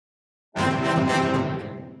Good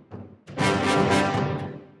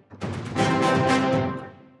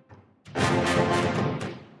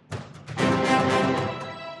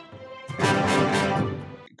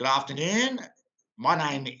afternoon. My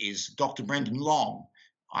name is Dr. Brendan Long.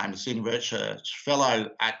 I'm a Senior Research Fellow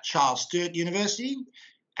at Charles Sturt University,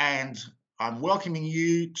 and I'm welcoming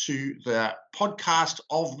you to the podcast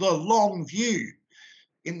of The Long View.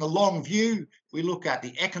 In The Long View, we look at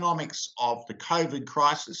the economics of the COVID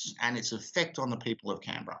crisis and its effect on the people of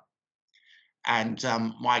Canberra. And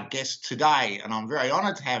my guest today, and I'm very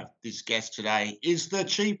honoured to have this guest today, is the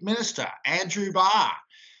Chief Minister, Andrew Barr,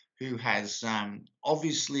 who has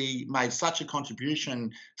obviously made such a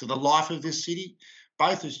contribution to the life of this city,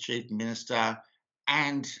 both as Chief Minister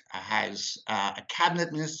and as a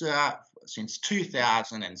Cabinet Minister since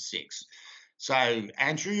 2006. So,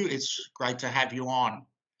 Andrew, it's great to have you on.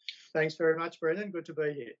 Thanks very much, Brendan. Good to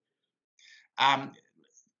be here.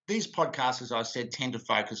 These podcasts, as I said, tend to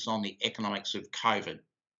focus on the economics of COVID.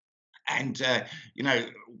 And,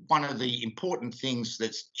 one of the important things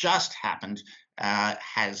that's just happened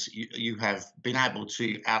you have been able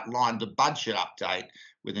to outline the budget update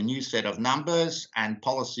with a new set of numbers and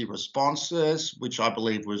policy responses, which I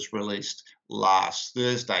believe was released last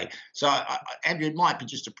Thursday. So, Andrew, it might be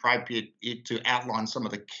just appropriate to outline some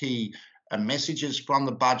of the key messages from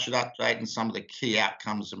the budget update and some of the key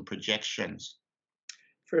outcomes and projections.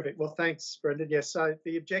 Terrific. Well, thanks, Brendan. Yes, so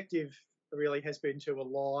the objective really has been to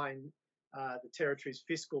align the Territory's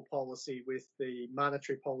fiscal policy with the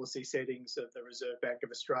monetary policy settings of the Reserve Bank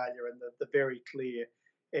of Australia and the very clear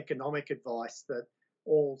economic advice that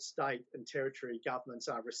all state and territory governments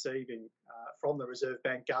are receiving from the Reserve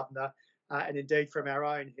Bank Governor and indeed from our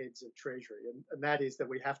own heads of Treasury. And that is that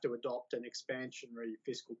we have to adopt an expansionary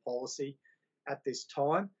fiscal policy at this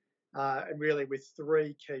time, and really with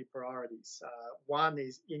three key priorities. One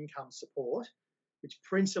is income support, which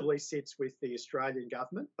principally sits with the Australian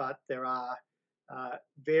government, but there are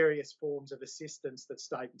various forms of assistance that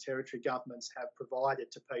state and territory governments have provided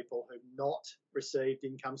to people who've not received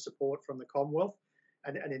income support from the Commonwealth.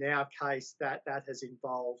 And in our case, that has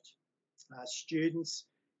involved students,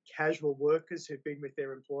 casual workers who've been with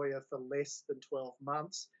their employer for less than 12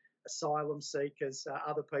 months, asylum seekers,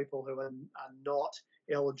 other people who are not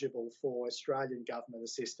eligible for Australian government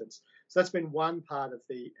assistance. So that's been one part of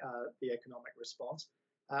the economic response.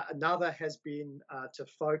 Another has been to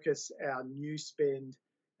focus our new spend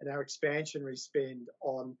and our expansionary spend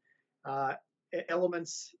on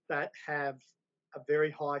elements that have a very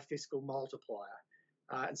high fiscal multiplier.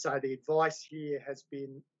 And so the advice here has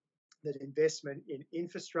been that investment in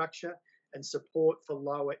infrastructure and support for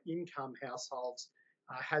lower income households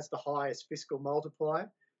has the highest fiscal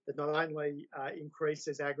multiplier, that not only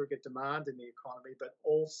increases aggregate demand in the economy, but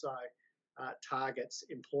also targets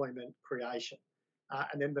employment creation.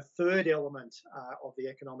 And then the third element of the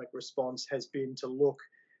economic response has been to look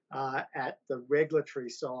at the regulatory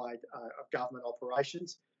side of government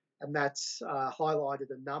operations, and that's highlighted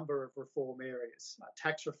a number of reform areas,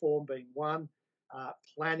 tax reform being one,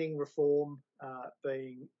 planning reform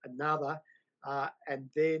being another, and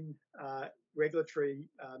then regulatory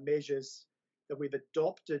measures that we've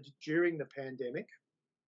adopted during the pandemic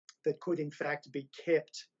that could in fact be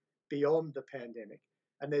kept beyond the pandemic.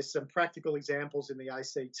 And there's some practical examples in the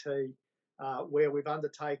ACT where we've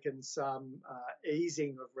undertaken some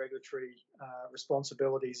easing of regulatory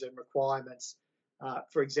responsibilities and requirements,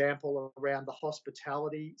 for example, around the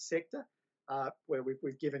hospitality sector, where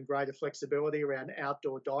we've given greater flexibility around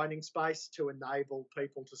outdoor dining space to enable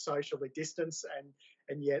people to socially distance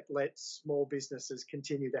and yet let small businesses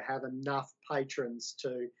continue to have enough patrons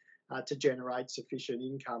to generate sufficient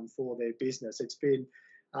income for their business. It's been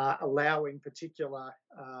allowing particular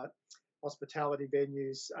hospitality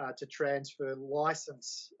venues to transfer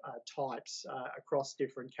license types across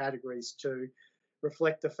different categories to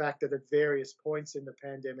reflect the fact that at various points in the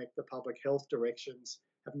pandemic, the public health directions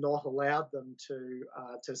have not allowed them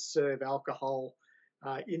to serve alcohol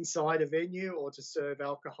inside a venue or to serve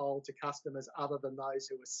alcohol to customers other than those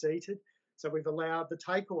who are seated. So we've allowed the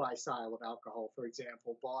takeaway sale of alcohol, for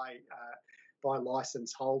example, by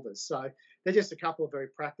licence holders. So they're just a couple of very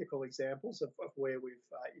practical examples of where we've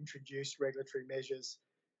introduced regulatory measures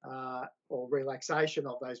or relaxation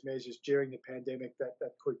of those measures during the pandemic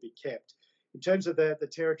that could be kept. In terms of the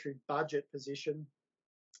territory budget position,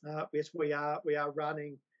 yes, we are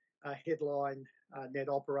running headline net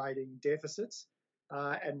operating deficits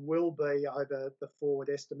and will be over the forward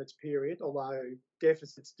estimates period, although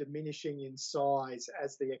deficits diminishing in size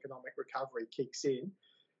as the economic recovery kicks in.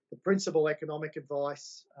 The principal economic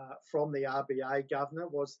advice from the RBA governor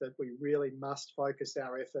was that we really must focus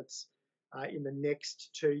our efforts in the next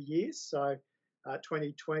 2 years, so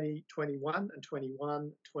 2020, 21 and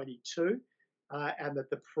 21, 22, and that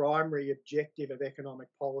the primary objective of economic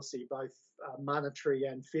policy, both monetary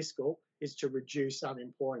and fiscal, is to reduce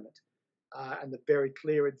unemployment. And the very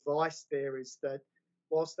clear advice there is that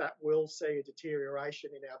whilst that will see a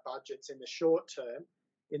deterioration in our budgets in the short term,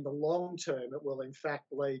 in the long term, it will in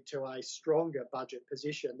fact lead to a stronger budget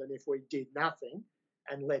position than if we did nothing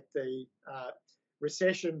and let the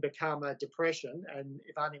recession become a depression, and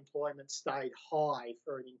if unemployment stayed high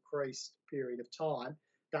for an increased period of time,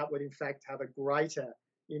 that would in fact have a greater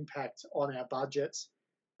impact on our budgets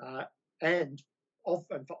and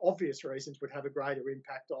for obvious reasons would have a greater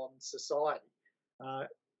impact on society.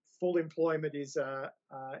 Full employment is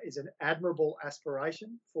an admirable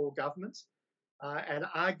aspiration for governments, and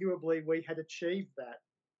arguably we had achieved that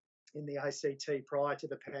in the ACT prior to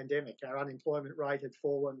the pandemic. Our unemployment rate had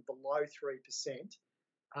fallen below 3%,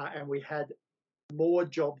 and we had more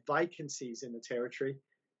job vacancies in the Territory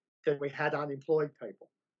than we had unemployed people.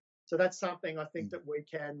 So that's something I think that we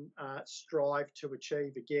can strive to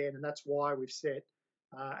achieve again, and that's why we've set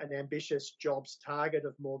an ambitious jobs target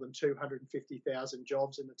of more than 250,000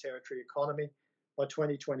 jobs in the Territory economy by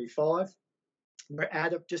 2025. We're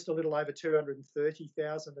at just a little over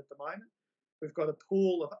 230,000 at the moment. We've got a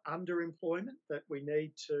pool of underemployment that we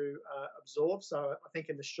need to absorb. So I think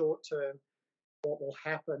in the short term, what will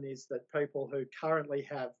happen is that people who currently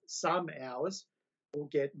have some hours will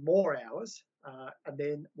get more hours. And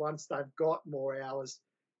then once they've got more hours,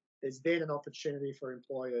 there's then an opportunity for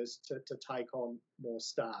employers to take on more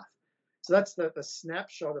staff. So that's the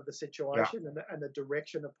snapshot of the situation and the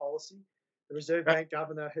direction of policy. The Reserve Bank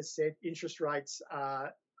Governor has said interest rates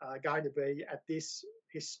are going to be at this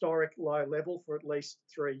historic low level for at least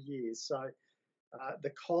 3 years. So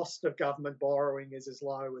the cost of government borrowing is as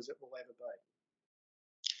low as it will ever be.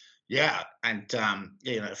 Yeah, and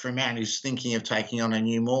for a man who's thinking of taking on a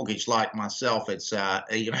new mortgage like myself, it's there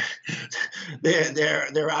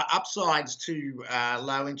are upsides to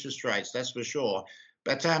low interest rates, that's for sure.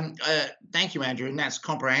 But thank you, Andrew, and that's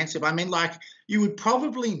comprehensive. I mean, like, you would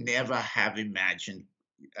probably never have imagined,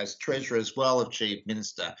 as Treasurer as well as Chief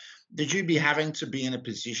Minister, that you'd be having to be in a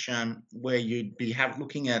position where you'd be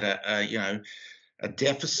looking at a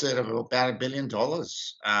deficit of about $1 billion.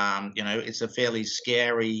 It's a fairly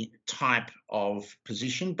scary type of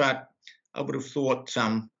position, but I would have thought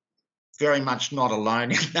very much not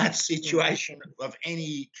alone in that situation of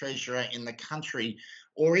any treasurer in the country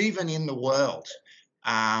or even in the world.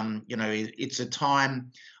 It's a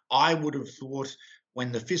time, I would have thought,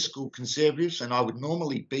 when the fiscal conservatives, and I would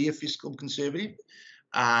normally be a fiscal conservative,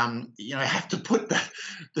 have to put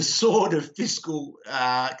the sword of fiscal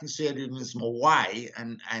conservatism away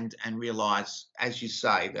and realise, as you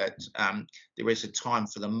say, that there is a time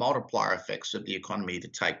for the multiplier effects of the economy to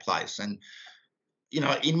take place. And,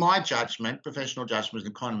 in my judgment, professional judgment as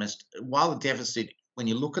an economist, while the deficit, when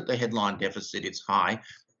you look at the headline deficit, it's high,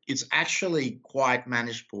 it's actually quite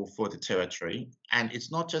manageable for the Territory. And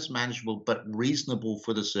it's not just manageable, but reasonable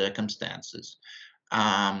for the circumstances.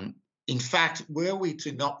 In fact, were we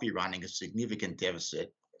to not be running a significant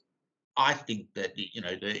deficit, I think that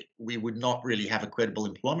we would not really have a credible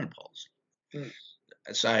employment policy.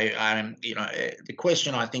 So, the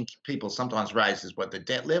question I think people sometimes raise is what the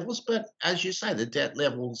debt levels, but as you say, the debt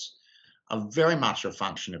levels are very much a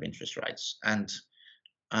function of interest rates. And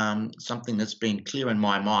something that's been clear in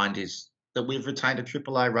my mind is that we've retained a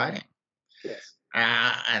AAA rating. Yes.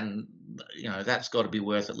 And that's got to be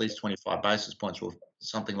worth at least 25 basis points or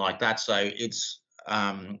something like that. So it's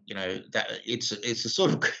that it's a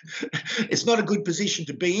sort of it's not a good position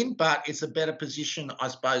to be in, but it's a better position, I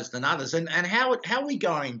suppose, than others. And how are we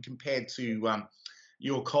going compared to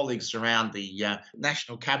your colleagues around the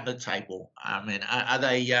national cabinet table? I mean, are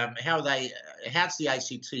they how's the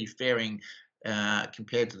ACT faring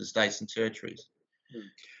compared to the states and territories?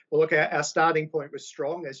 Well, look, our starting point was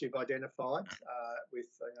strong, as you've identified, with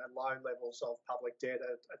low levels of public debt,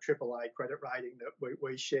 a AAA credit rating that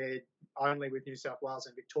we shared only with New South Wales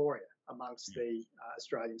and Victoria amongst the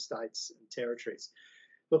Australian states and territories.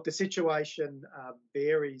 Look, the situation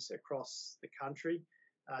varies across the country,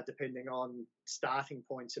 depending on starting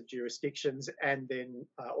points of jurisdictions and then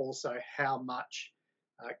also how much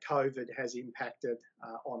COVID has impacted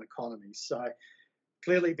on economies. So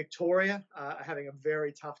clearly, Victoria are having a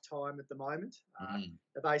very tough time at the moment.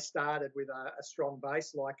 They started with a strong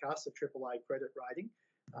base like us, a AAA credit rating,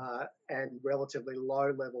 and relatively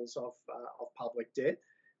low levels of public debt.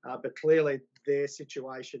 But clearly, their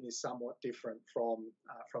situation is somewhat different from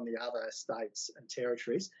the other states and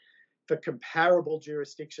territories. For comparable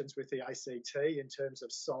jurisdictions with the ACT in terms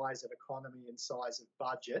of size of economy and size of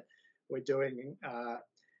budget, we're doing the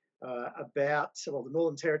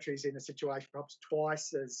Northern Territory is in a situation perhaps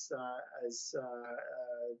twice as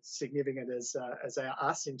significant as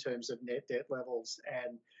us in terms of net debt levels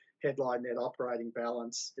and headline net operating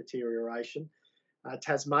balance deterioration.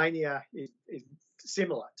 Tasmania is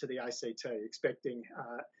similar to the ACT, expecting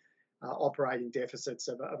operating deficits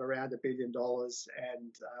of around $1 billion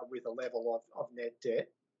and with a level of net debt.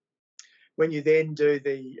 When you then do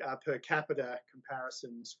the per capita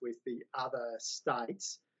comparisons with the other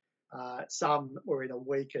states, some were in a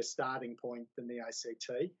weaker starting point than the ACT,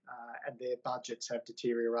 and their budgets have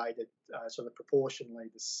deteriorated sort of proportionally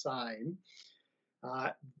the same.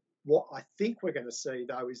 What I think we're going to see,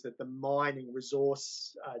 though, is that the mining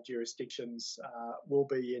resource jurisdictions will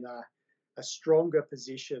be in a stronger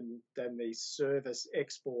position than the service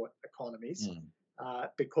export economies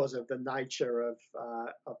because of the nature of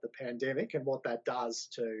the pandemic and what that does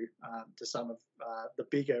to some of the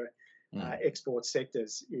bigger export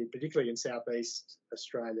sectors, particularly in Southeast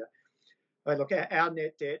Australia. Look, our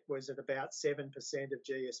net debt was at about 7% of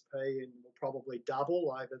GSP and will probably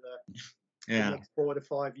double over the next 4 to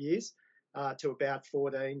 5 years to about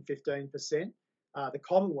 14-15%. The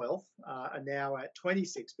Commonwealth are now at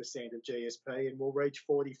 26% of GSP and will reach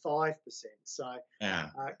 45%. So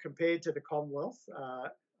compared to the Commonwealth,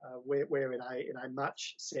 we're in a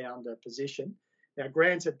much sounder position. Now,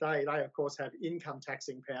 granted, they of course have income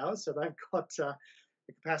taxing powers, so they've got the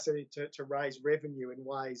capacity to raise revenue in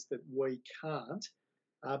ways that we can't.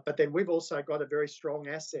 But then we've also got a very strong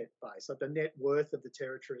asset base. So the net worth of the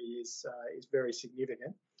territory is very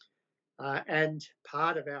significant. And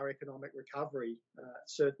part of our economic recovery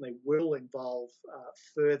certainly will involve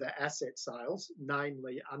further asset sales,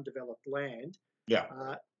 namely undeveloped land.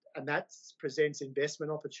 And that presents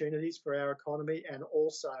investment opportunities for our economy and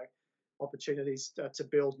also opportunities to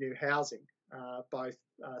build new housing, both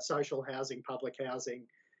social housing, public housing,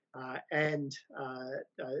 and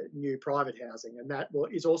new private housing. And that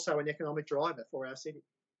is also an economic driver for our city.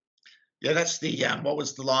 Yeah, that's the, what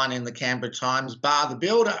was the line in the Canberra Times? Barr the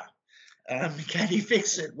builder. Can he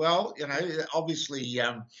fix it? Well, you know,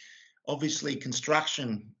 obviously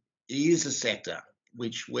construction is a sector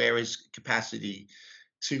where is capacity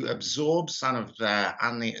to absorb some of the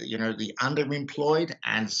underemployed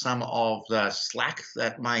and some of the slack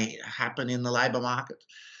that may happen in the labour market.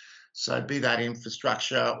 So be that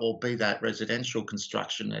infrastructure or be that residential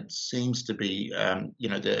construction, it seems to be an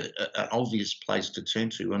obvious place to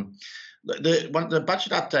turn to. And the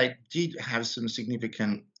budget update did have some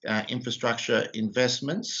significant infrastructure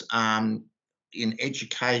investments in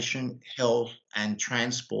education, health, and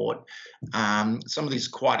transport. Some of these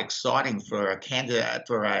quite exciting for a candidate,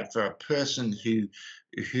 for a person who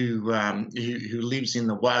lives in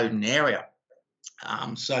the Woden area.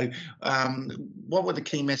 What were the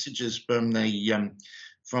key messages from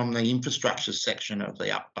the infrastructure section of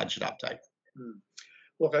the budget update?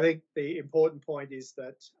 Look, I think the important point is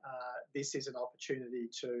that this is an opportunity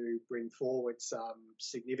to bring forward some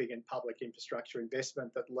significant public infrastructure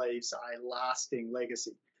investment that leaves a lasting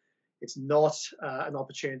legacy. It's not an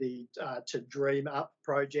opportunity to dream up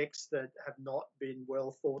projects that have not been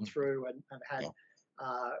well thought through and had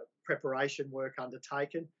preparation work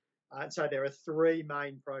undertaken. And so there are 3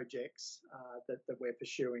 main projects that we're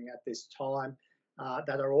pursuing at this time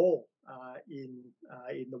that are all in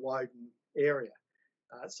the Woden area.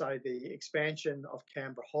 So the expansion of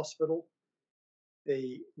Canberra Hospital,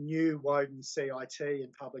 the new Woden CIT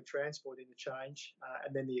and public transport interchange,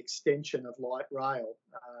 and then the extension of light rail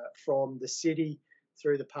from the city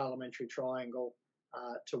through the Parliamentary Triangle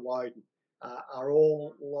to Woden are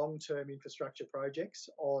all long-term infrastructure projects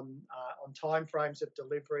on timeframes of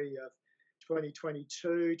delivery of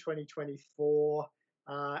 2022, 2024,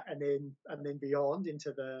 and then beyond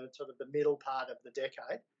into the sort of the middle part of the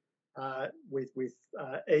decade. With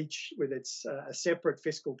each with its a separate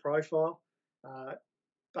fiscal profile,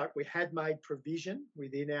 but we had made provision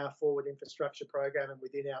within our forward infrastructure program and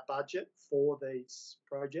within our budget for these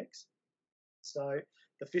projects. So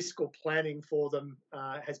the fiscal planning for them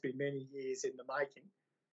has been many years in the making.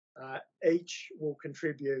 Each will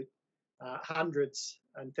contribute hundreds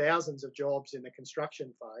and thousands of jobs in the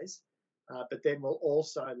construction phase, but then will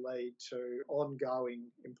also lead to ongoing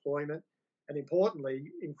employment and,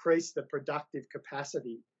 importantly, increase the productive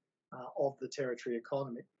capacity of the territory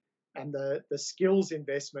economy. And the skills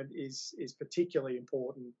investment is particularly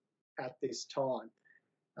important at this time.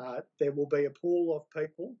 There will be a pool of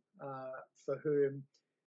people for whom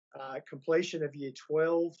completion of Year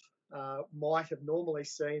 12 might have normally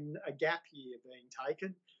seen a gap year being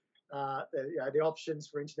taken, the options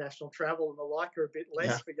for international travel and the like are a bit less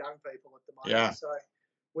Yeah. for young people at the moment. Yeah. So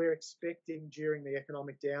we're expecting during the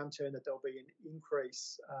economic downturn that there'll be an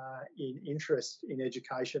increase in interest in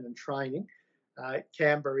education and training.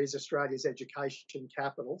 Canberra is Australia's education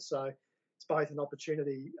capital, so it's both an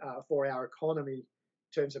opportunity for our economy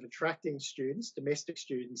in terms of attracting students, domestic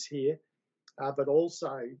students here, but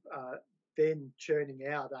also then churning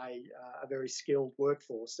out a very skilled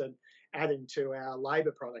workforce and adding to our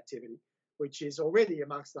labour productivity, which is already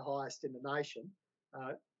amongst the highest in the nation,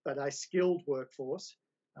 but a skilled workforce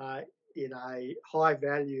in a high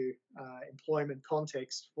value employment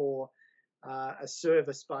context for a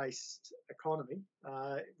service-based economy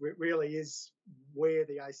really is where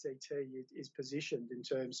the ACT is positioned in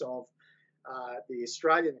terms of the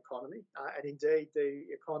Australian economy and indeed the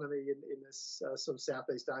economy in this sort of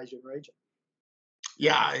Southeast Asian region.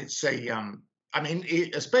 Yeah, it's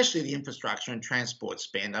especially the infrastructure and transport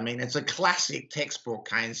spend. I mean, it's a classic textbook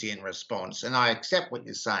Keynesian response. And I accept what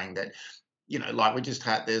you're saying that, like we just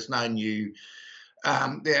had, there's no new,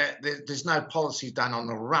 there's no policies done on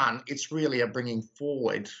the run. It's really a bringing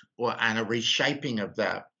forward and a reshaping of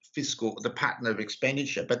the pattern of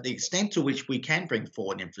expenditure. But the extent to which we can bring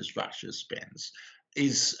forward infrastructure spends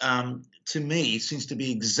is, to me, seems to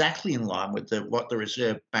be exactly in line with what the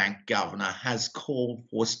Reserve Bank governor has called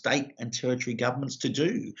for state and territory governments to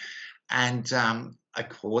do. And of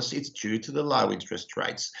course, it's due to the low interest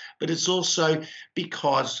rates, but it's also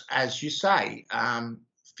because, as you say,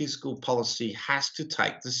 fiscal policy has to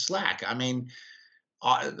take the slack. I mean,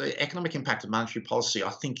 the economic impact of monetary policy,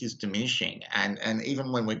 I think, is diminishing. And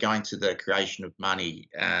even when we're going to the creation of money,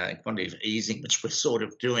 quantitative easing, which we're sort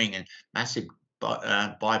of doing, and massive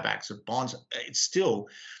buybacks of bonds, it's still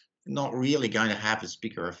not really going to have as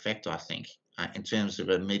bigger effect, I think, in terms of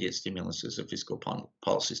immediate stimulus as a fiscal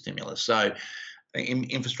policy stimulus. So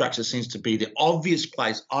infrastructure seems to be the obvious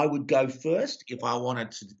place I would go first if I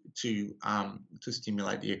wanted to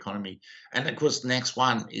stimulate the economy. And of course, the next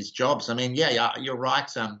one is jobs. I mean, yeah, you're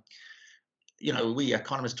right. We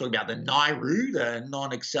economists talk about the NIRU, the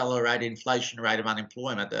non-accelerated inflation rate of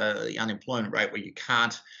unemployment, the unemployment rate where you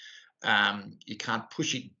can't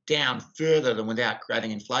push it down further than without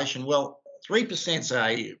creating inflation. Well, 3% is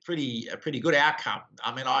a pretty good outcome.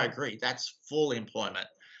 I mean, I agree. That's full employment.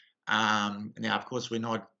 Now, of course, we're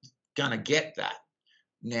not going to get that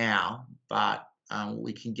now, but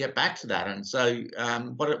we can get back to that. And so,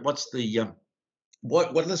 what are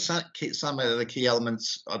some of the key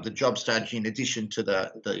elements of the job strategy in addition to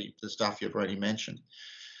the stuff you've already mentioned?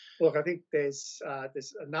 Look, I think there's a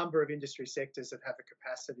number of industry sectors that have a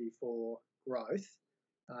capacity for growth,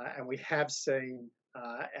 and we have seen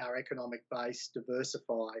our economic base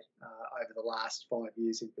diversify over the last 5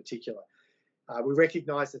 years in particular. We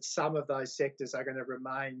recognise that some of those sectors are going to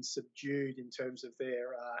remain subdued in terms of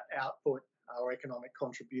their output or economic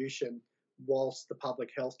contribution whilst the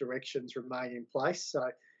public health directions remain in place. So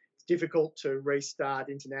it's difficult to restart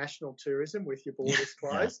international tourism with your borders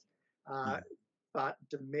closed. But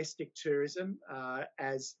domestic tourism,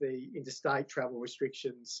 as the interstate travel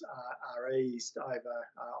restrictions are eased over,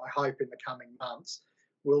 I hope, in the coming months,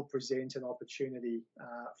 will present an opportunity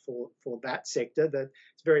for that sector that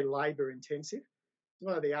it's very labour intensive.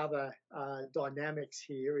 One of the other dynamics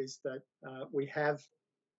here is that we have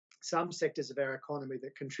some sectors of our economy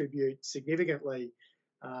that contribute significantly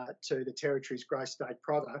to the territory's gross state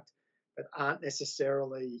product, but aren't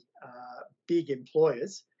necessarily big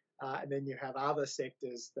employers. And then you have other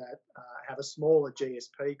sectors that have a smaller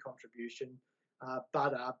GSP contribution,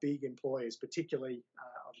 but are big employers, particularly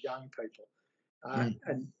of young people.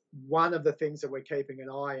 And one of the things that we're keeping an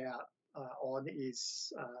eye out on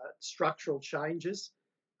is structural changes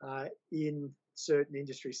in certain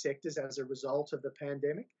industry sectors as a result of the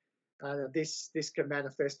pandemic. This can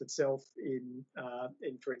manifest itself in,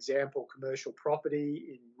 for example, commercial property,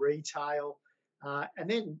 in retail, and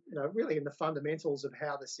then really in the fundamentals of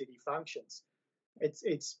how the city functions.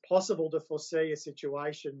 It's possible to foresee a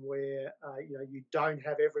situation where you don't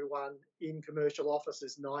have everyone in commercial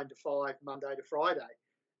offices 9 to 5, Monday to Friday,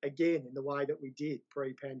 again in the way that we did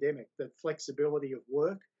pre-pandemic. The flexibility of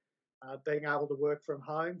work, being able to work from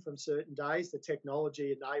home from certain days, the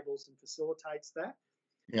technology enables and facilitates that.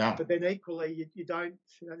 Yeah. But then equally, you don't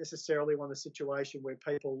necessarily want a situation where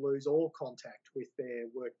people lose all contact with their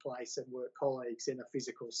workplace and work colleagues in a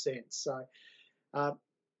physical sense. So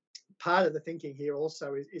part of the thinking here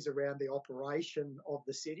also is around the operation of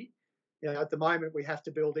the city. At the moment, we have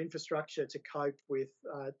to build infrastructure to cope with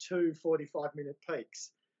 2 45-minute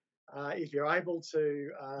peaks. If you're able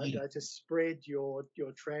to to spread your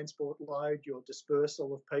transport load, your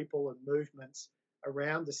dispersal of people and movements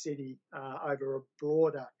around the city over a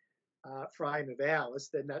broader frame of hours,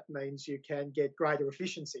 then that means you can get greater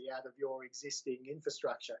efficiency out of your existing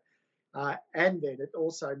infrastructure. And then it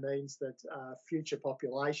also means that future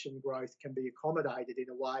population growth can be accommodated in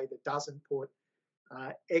a way that doesn't put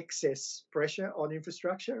excess pressure on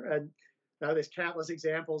infrastructure. And there's countless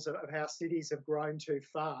examples of how cities have grown too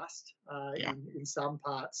fast in some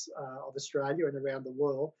parts of Australia and around the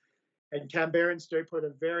world. And Canberrans do put a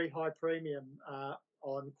very high premium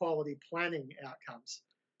on quality planning outcomes.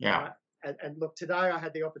 Yeah. And look, today I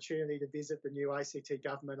had the opportunity to visit the new ACT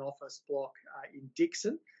government office block in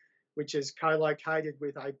Dixon, which is co-located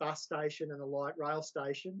with a bus station and a light rail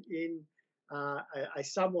station in a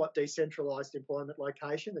somewhat decentralised employment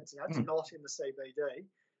location. It's not in the CBD,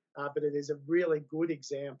 but it is a really good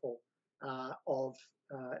example of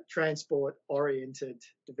transport-oriented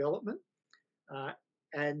development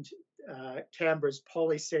and Canberra's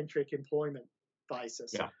polycentric employment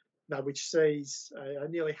basis, which sees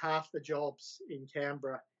nearly half the jobs in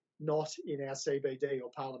Canberra not in our CBD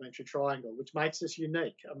or parliamentary triangle, which makes us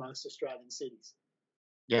unique amongst Australian cities.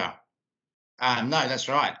 Yeah. No, that's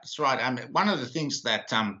right. That's right. One of the things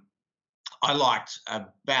that I liked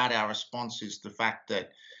about our response is the fact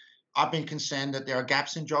that I've been concerned that there are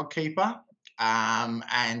gaps in JobKeeper,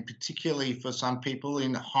 and particularly for some people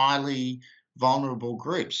in highly vulnerable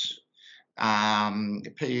groups. And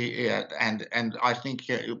I think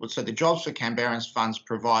so. The Jobs for Canberrans funds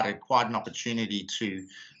provided quite an opportunity to,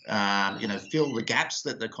 fill the gaps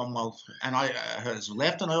that the Commonwealth has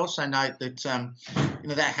left. And I also note that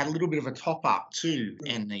that had a little bit of a top up too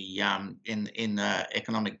in the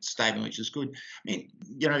economic statement, which is good. I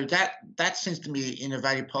mean, that seems to be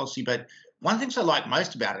innovative policy, but one of the things I like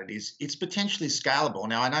most about it is it's potentially scalable.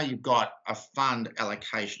 Now I know you've got a fund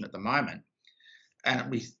allocation at the moment, and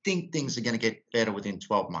we think things are going to get better within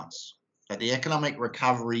 12 months. But the economic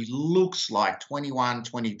recovery looks like 21,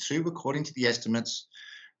 22, according to the estimates,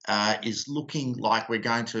 is looking like we're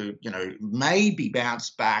going to, maybe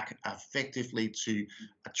bounce back effectively to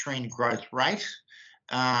a trend growth rate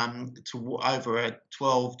to over a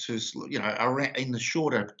 12 to, around in the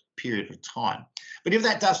shorter period of time. But if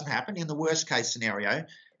that doesn't happen, in the worst case scenario,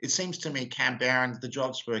 it seems to me the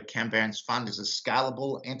Jobs for Canberrans Fund is a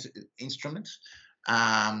scalable instrument.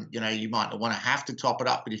 You might not want to have to top it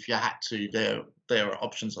up, but if you had to, there are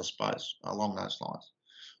options, I suppose, along those lines.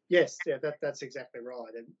 Yes, yeah, that's exactly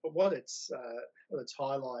right. And what it's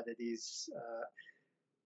highlighted is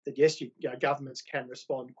that yes, governments can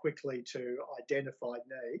respond quickly to identified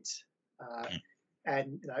needs,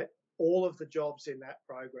 and all of the jobs in that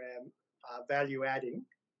program are value adding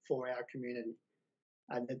for our community,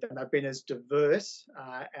 and they've been as diverse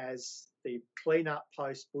as the clean-up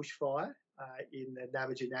post bushfire in the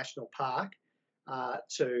Navajo National Park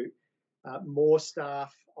to more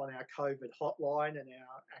staff on our COVID hotline and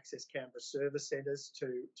our Access Canberra service centres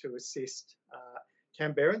to assist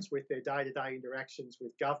Canberrans with their day-to-day interactions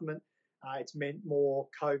with government. It's meant more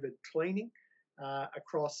COVID cleaning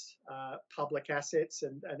across public assets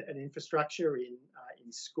and infrastructure in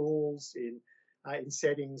schools, in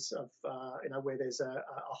settings of where there's a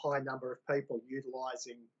high number of people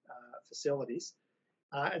utilising facilities.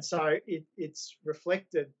 And so it's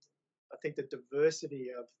reflected, I think, the diversity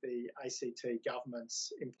of the ACT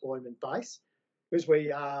government's employment base, because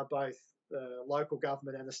we are both the local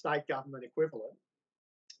government and the state government equivalent.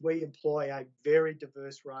 We employ a very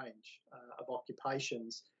diverse range of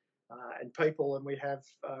occupations and people, and we have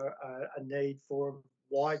a need for a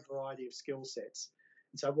wide variety of skill sets.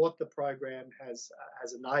 And so what the program has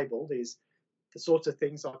enabled is the sorts of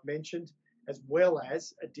things I've mentioned, as well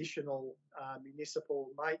as additional municipal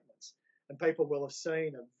maintenance. And people will have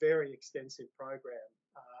seen a very extensive program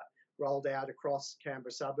rolled out across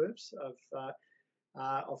Canberra suburbs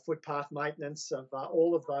of footpath maintenance, of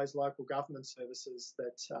all of those local government services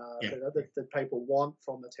that people want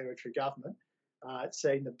from the Territory Government. It's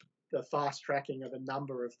seen the fast tracking of a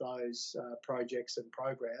number of those projects and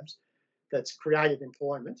programs that's created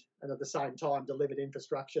employment and at the same time delivered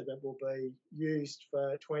infrastructure that will be used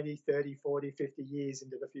for 20, 30, 40, 50 years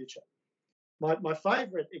into the future. My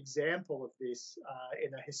favourite example of this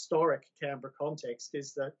in a historic Canberra context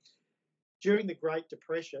is that during the Great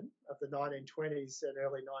Depression of the 1920s and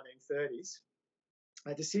early 1930s,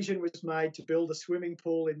 a decision was made to build a swimming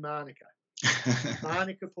pool in Manuka,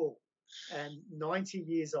 Manuka Pool. And 90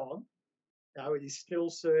 years on, it is still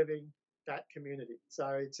serving that community. So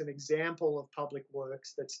it's an example of public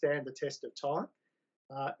works that stand the test of time.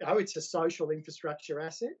 It's a social infrastructure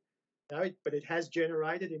asset, but it has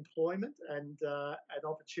generated employment and an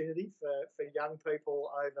opportunity for young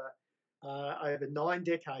people over 9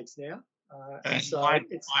 decades now And so my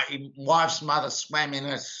it's wife's mother swam in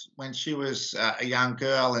it when she was a young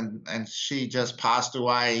girl, and she just passed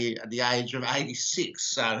away at the age of 86.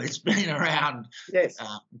 So it's been around. yes,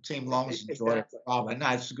 Team Long's enjoyed it. exactly. Oh, but no,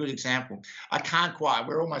 it's a good example. I can't quite.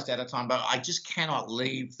 We're almost out of time, but I just cannot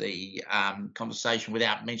leave the conversation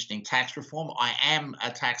without mentioning tax reform. I am a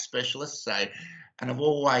tax specialist, and I've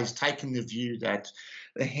always taken the view that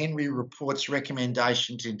the Henry Report's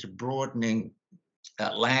recommendations into broadening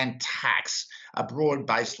land tax, a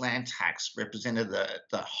broad-based land tax, represented the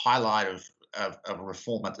highlight of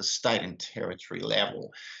reform at the state and territory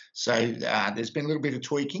level. So there's been a little bit of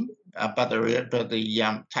tweaking, but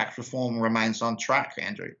the tax reform remains on track,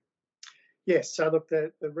 Andrew. Yes, so look,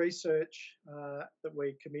 the research that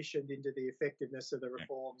we commissioned into the effectiveness of the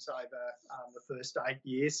reforms over the first 8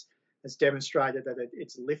 years has demonstrated that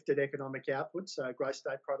it's lifted economic output, so gross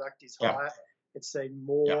state product is Yeah. higher. It's seen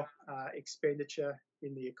more expenditure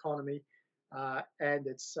in the economy, and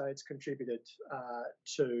it's contributed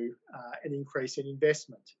to an increase in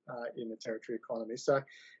investment in the territory economy. So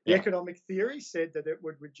the economic theory said that it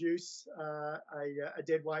would reduce a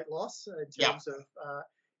deadweight loss in terms of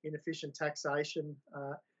inefficient taxation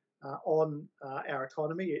on our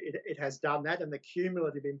economy. It has done that, and the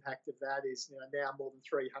cumulative impact of that is now more than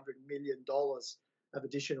 $300 million of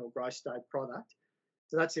additional gross state product.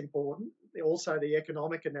 So that's important. Also, the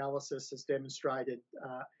economic analysis has demonstrated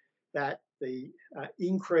that the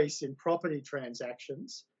increase in property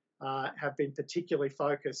transactions have been particularly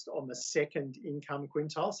focused on the second income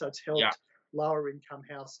quintile. So it's helped lower income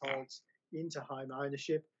households into home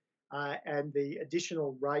ownership. And the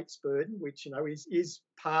additional rates burden, which is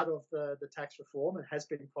part of the tax reform and has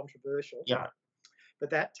been controversial. Yeah. But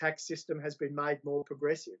that tax system has been made more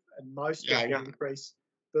progressive, and most of the increased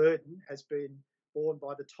burden has been borne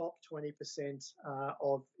by the top 20%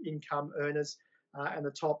 of income earners and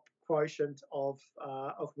the top quotient of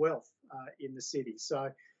wealth in the city.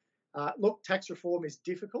 So, look, tax reform is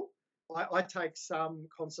difficult. I take some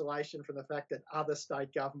consolation from the fact that other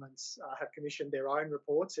state governments have commissioned their own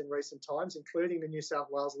reports in recent times, including the New South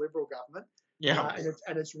Wales Liberal government,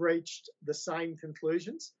 and it's reached the same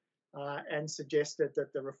conclusions and suggested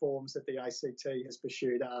that the reforms that the ACT has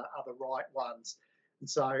pursued are the right ones. And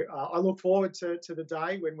so I look forward to the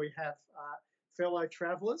day when we have fellow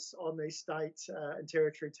travellers on the state and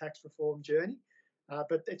territory tax reform journey.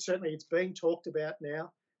 But it's being talked about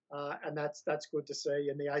now. And that's good to see,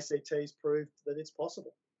 and the ACT's proved that it's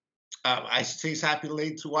possible. ACT's happy to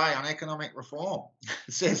lead the way on economic reform.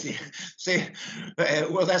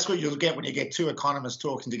 Well, that's what you'll get when you get two economists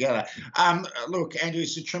talking together. Look, Andrew,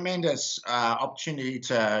 it's a tremendous opportunity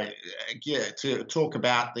to talk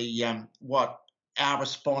about what our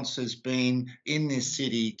response has been in this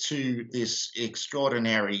city to this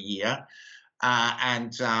extraordinary year,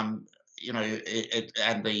 and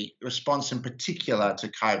the response in particular to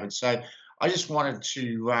COVID. So I just wanted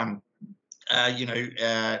to,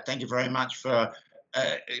 thank you very much for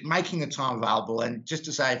making the time available. And just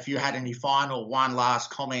to say, if you had any one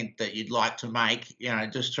last comment that you'd like to make,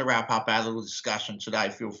 just to wrap up our little discussion today,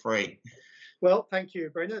 feel free. Well, thank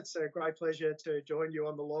you, Brendan. It's a great pleasure to join you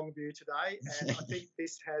on the long view today. And I think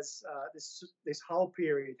this whole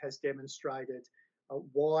period has demonstrated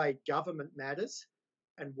why government matters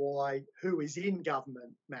and why who is in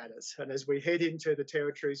government matters. And as we head into the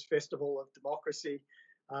Territory's Festival of Democracy,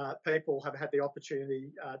 people have had the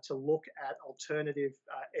opportunity to look at alternative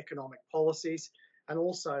economic policies and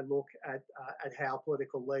also look at how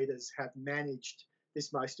political leaders have managed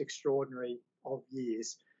this most extraordinary of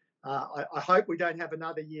years. I hope we don't have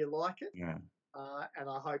another year like it, and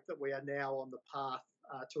I hope that we are now on the path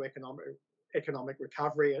to economic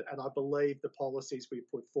recovery, and I believe the policies we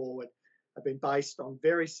put forward have been based on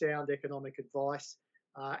very sound economic advice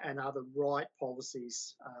and are the right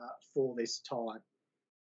policies for this time.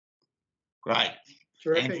 Great.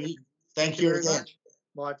 Terrific. Andrew, thank you very much.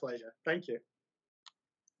 My pleasure. Thank you.